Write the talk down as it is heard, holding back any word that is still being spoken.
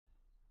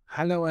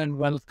Hello and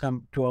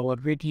welcome to our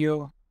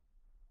video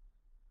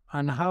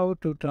on how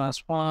to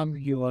transform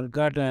your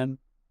garden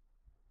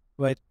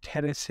with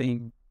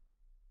terracing.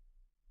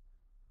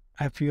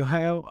 If you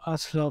have a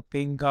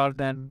sloping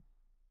garden,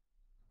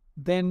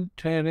 then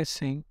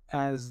terracing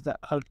is the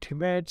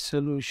ultimate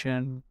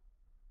solution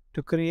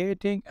to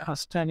creating a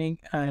stunning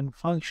and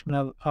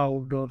functional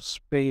outdoor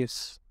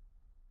space.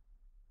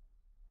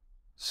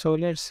 So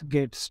let's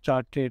get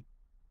started.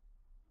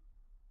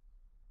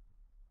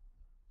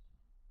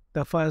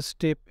 The first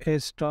step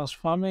is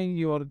transforming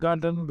your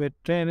garden with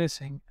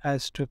terracing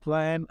as to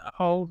plan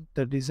out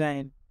the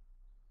design.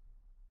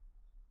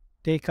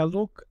 Take a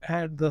look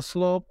at the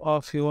slope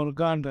of your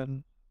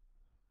garden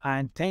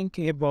and think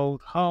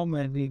about how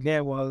many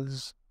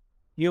levels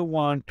you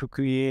want to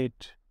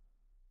create.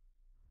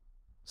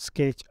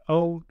 Sketch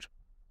out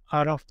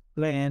a rough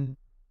plan,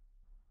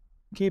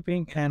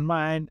 keeping in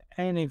mind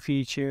any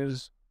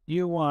features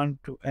you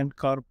want to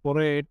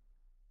incorporate,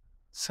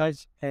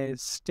 such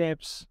as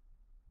steps,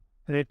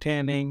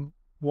 retaining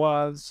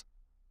walls,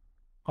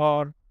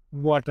 or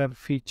water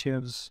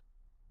features.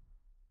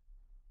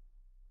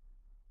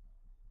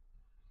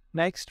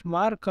 Next,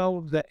 mark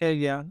out the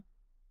area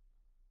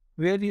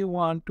where you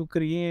want to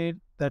create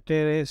the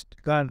terraced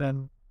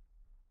garden.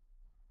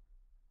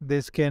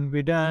 This can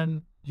be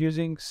done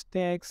using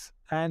stakes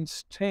and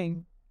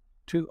string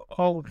to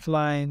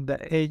outline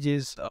the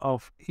edges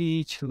of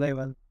each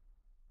level.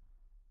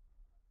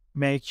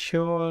 Make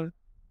sure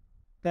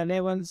the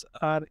levels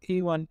are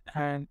even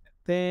and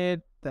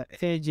that the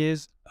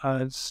edges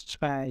are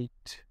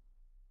straight.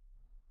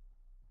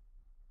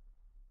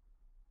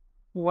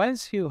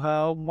 Once you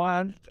have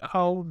marked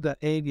out the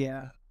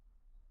area,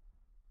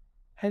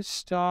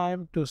 it's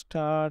time to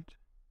start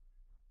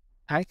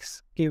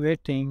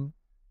excavating.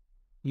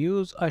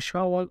 Use a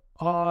shovel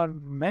or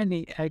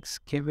mini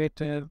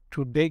excavator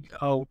to dig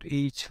out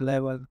each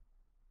level,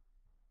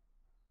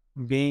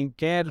 being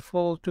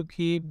careful to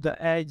keep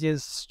the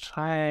edges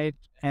straight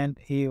and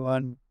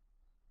even.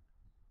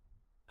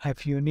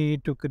 If you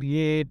need to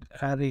create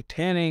a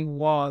retaining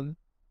wall,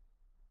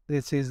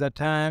 this is the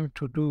time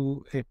to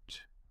do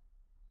it.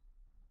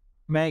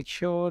 Make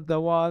sure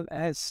the wall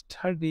is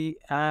sturdy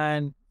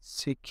and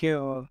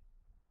secure,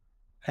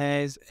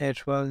 as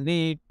it will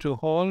need to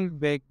hold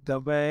back the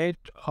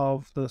weight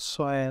of the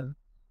soil.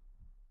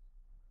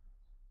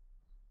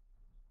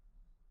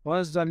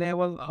 Once the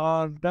levels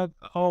are dug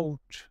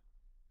out,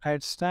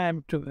 it's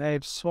time to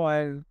add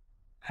soil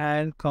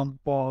and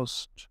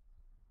compost.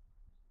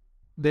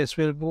 This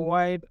will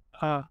provide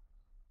a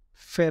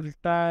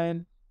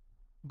fertile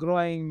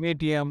growing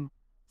medium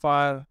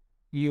for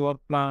your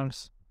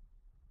plants.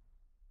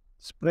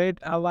 Spread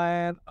a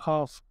layer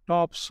of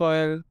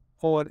topsoil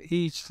over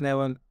each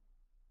level,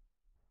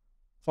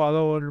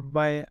 followed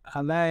by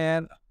a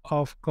layer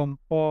of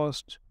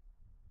compost.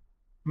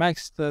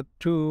 Mix the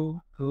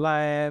two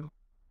layers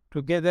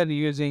together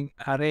using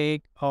a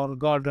rake or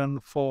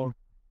garden fork.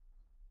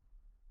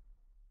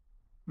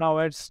 Now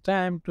it's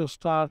time to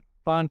start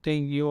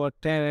planting your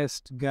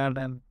terraced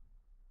garden.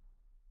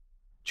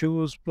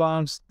 Choose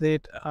plants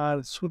that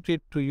are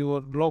suited to your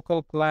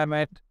local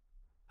climate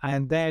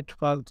and that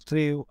will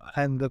thrive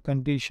in the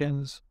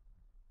conditions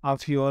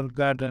of your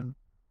garden.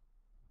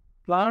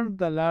 Plant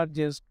the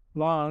largest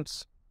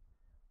plants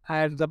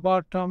at the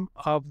bottom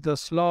of the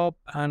slope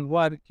and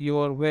work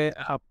your way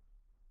up.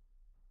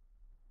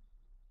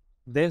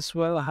 This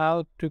will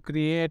help to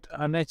create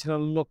a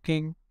natural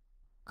looking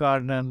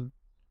garden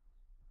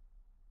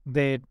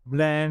that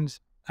blends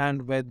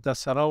and with the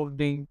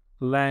surrounding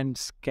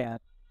landscape.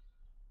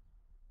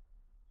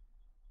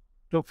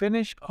 To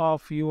finish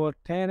off your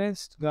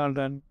terraced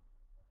garden,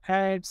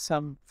 add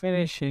some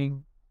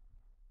finishing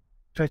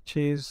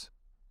touches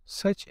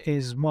such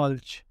as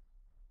mulch,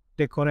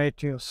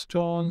 decorative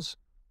stones,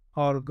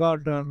 or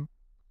garden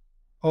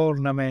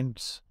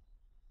ornaments.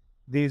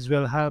 These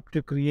will help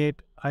to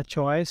create a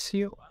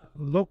cohesive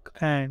look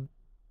and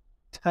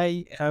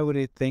tie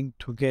everything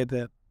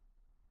together.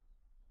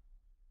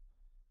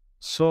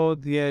 So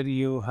there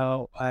you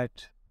have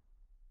it.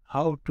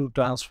 How to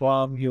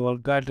transform your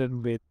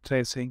garden with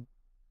tracing.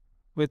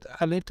 With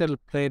a little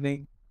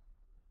planning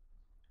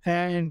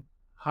and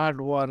hard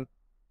work,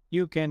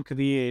 you can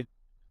create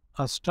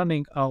a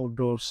stunning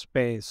outdoor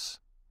space.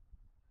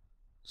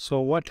 So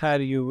what are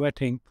you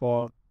waiting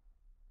for?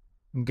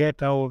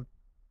 Get out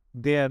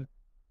there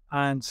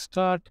and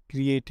start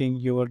creating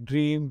your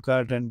dream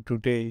garden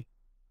today.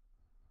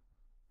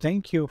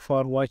 Thank you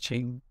for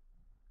watching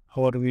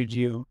our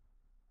video.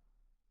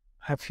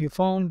 If you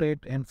found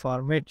it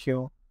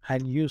informative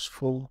and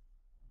useful,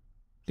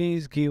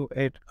 please give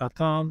it a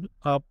thumbs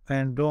up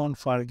and don't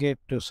forget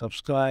to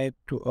subscribe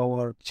to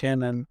our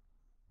channel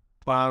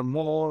for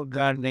more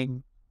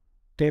gardening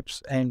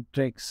tips and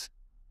tricks.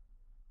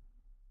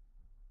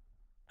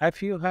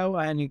 If you have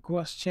any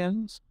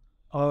questions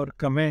or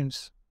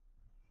comments,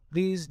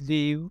 please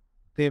leave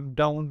them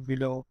down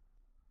below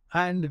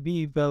and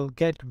we will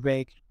get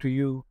back to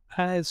you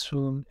as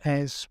soon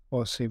as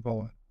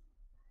possible.